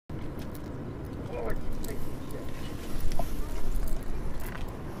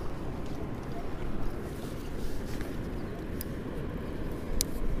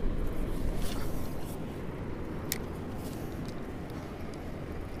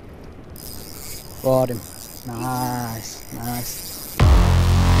Got him. Nice, nice.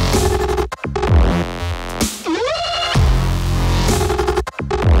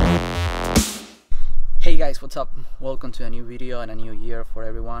 Hey guys, what's up? Welcome to a new video and a new year for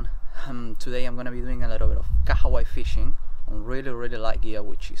everyone. Today I'm gonna be doing a little bit of Kahawai fishing on really light gear,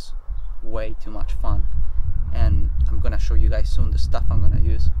 which is way too much fun. And I'm gonna show you guys soon the stuff I'm gonna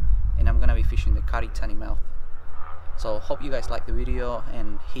use. And I'm gonna be fishing the Karitane mouth. So hope you guys like the video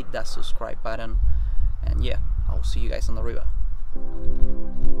and hit that subscribe button. And yeah, I'll see you guys on the river.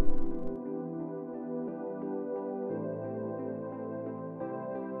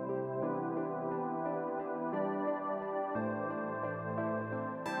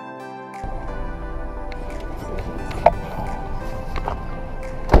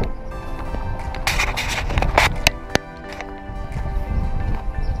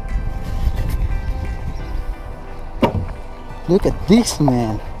 Look at this,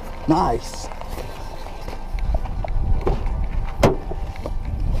 man. Nice.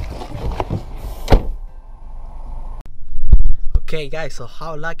 Okay guys, so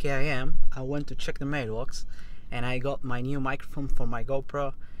how lucky I am. I went to check the mailbox and I got my new microphone for my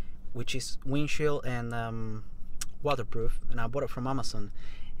GoPro, which is windshield and waterproof, and I bought it from Amazon,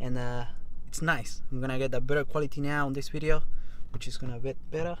 and it's nice. I'm gonna get a better quality now on this video, which is gonna be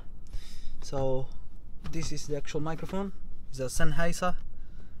better. So this is the actual microphone. It's a Sennheiser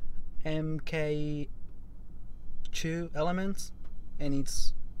MK2 Elements, and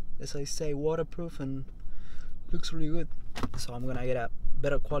it's, as I say, waterproof and looks really good. So I'm gonna get a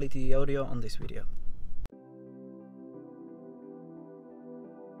better quality audio on this video.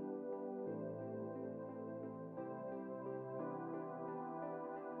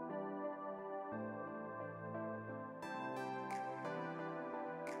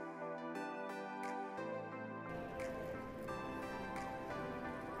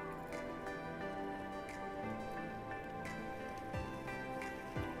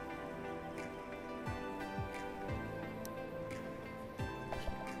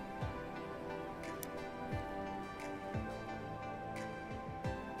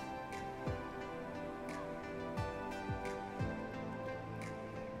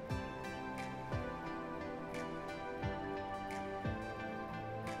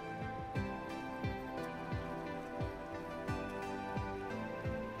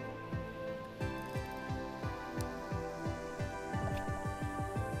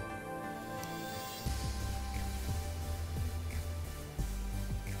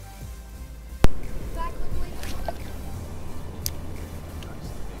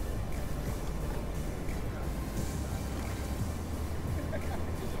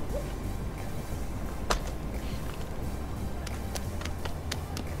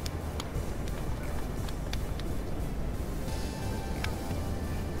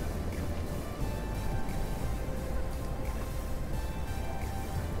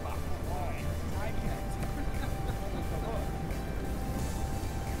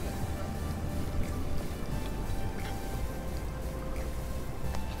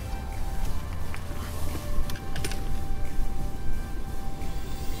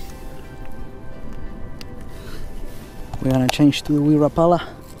 We're gonna change to the Wirapala.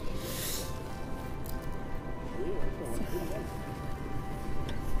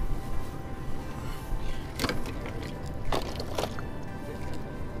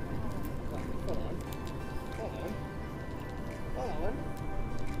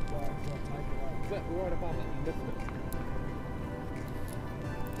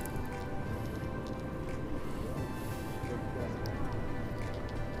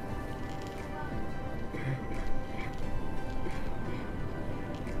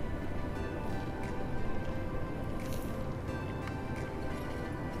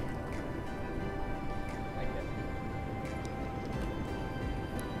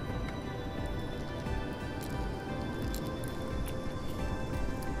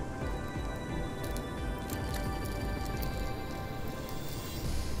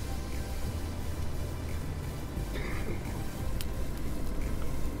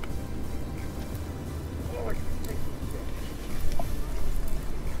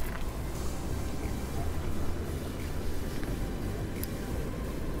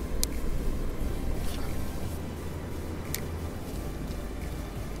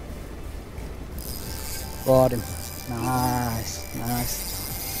 Got him. Nice, nice.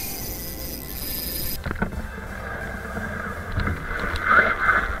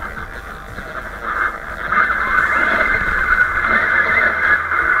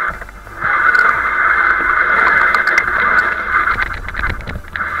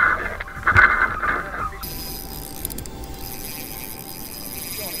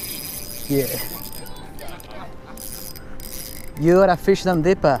 Yeah. You gotta fish them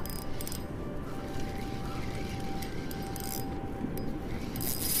deeper.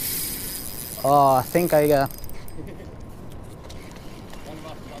 Oh, I think I got.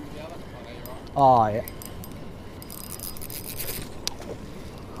 Oh yeah.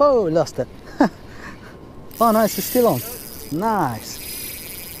 Oh, lost it. Oh, nice, it's still on. Nice.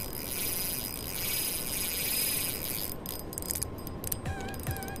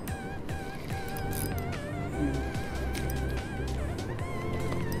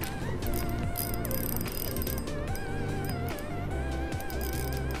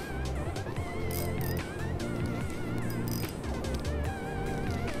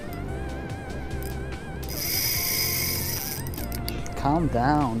 Calm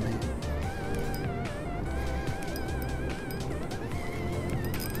down, man.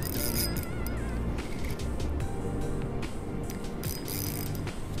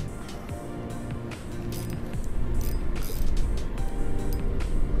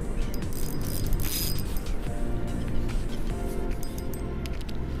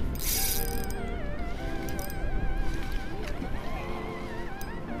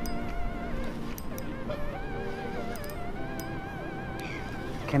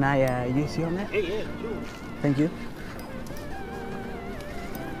 Can I use your net? Yeah, sure. Thank you.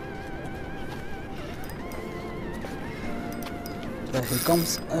 There he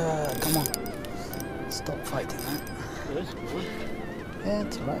comes. Come on. Stop fighting, man. Oh, that's cool. Yeah,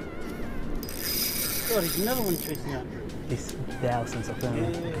 it's alright. Oh, there's another one chasing out. There's thousands of them.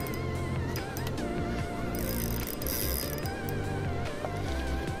 Yeah.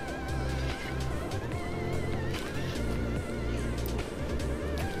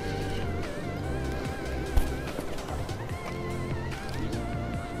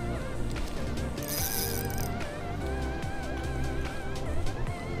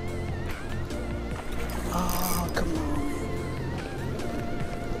 Oh, come on.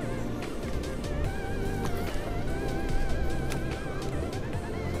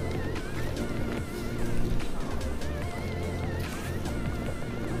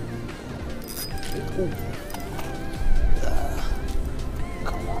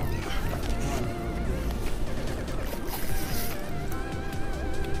 Come on.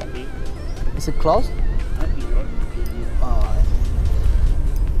 Is it close? Oh,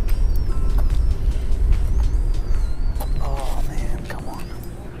 oh man, come on.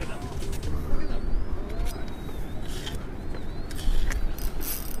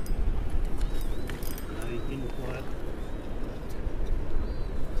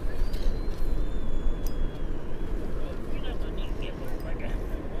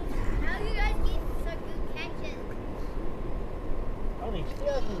 How you guys get such good catches? Oh, there's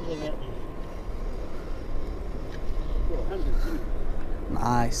thousands of them out there. Oh, hundreds.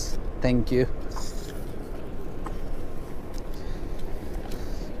 Nice, thank you.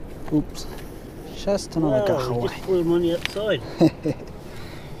 Oops, just another Wow, we Kahawai. just put them on the outside.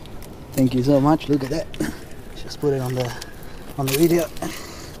 Thank you so much. Look at that. Just put it on the video.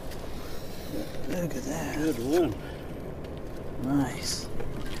 Look at that. Good one. Nice.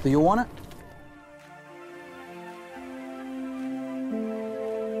 Do you want it?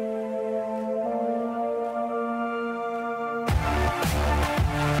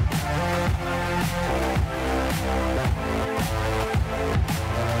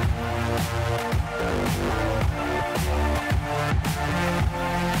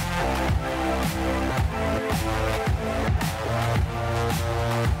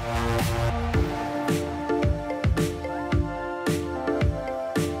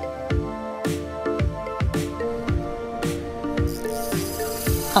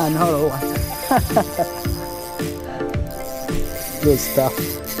 Another one. Good stuff.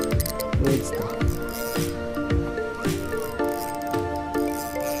 Good stuff.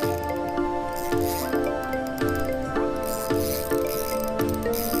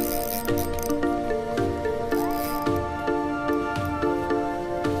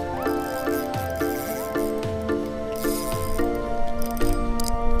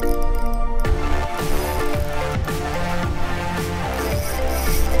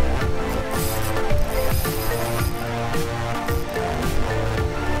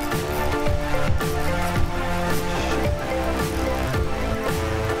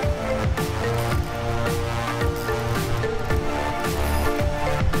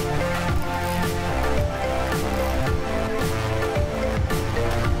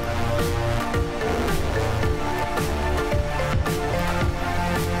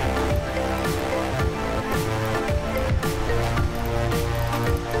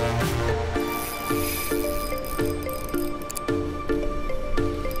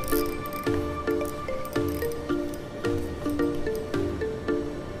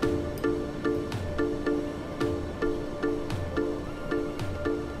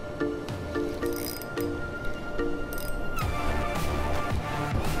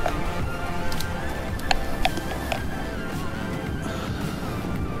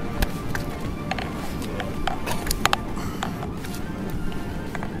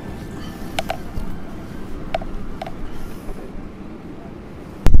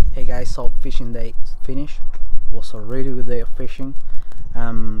 Hey guys, so fishing day finished. Was a really good day of fishing.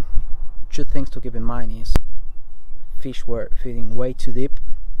 Two things to keep in mind is fish were feeding way too deep,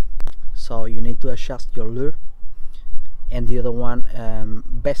 so you need to adjust your lure. And the other one,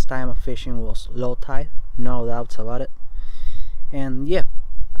 best time of fishing was low tide, no doubts about it. And yeah,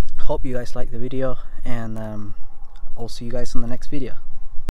 hope you guys like the video, and I'll see you guys in the next video.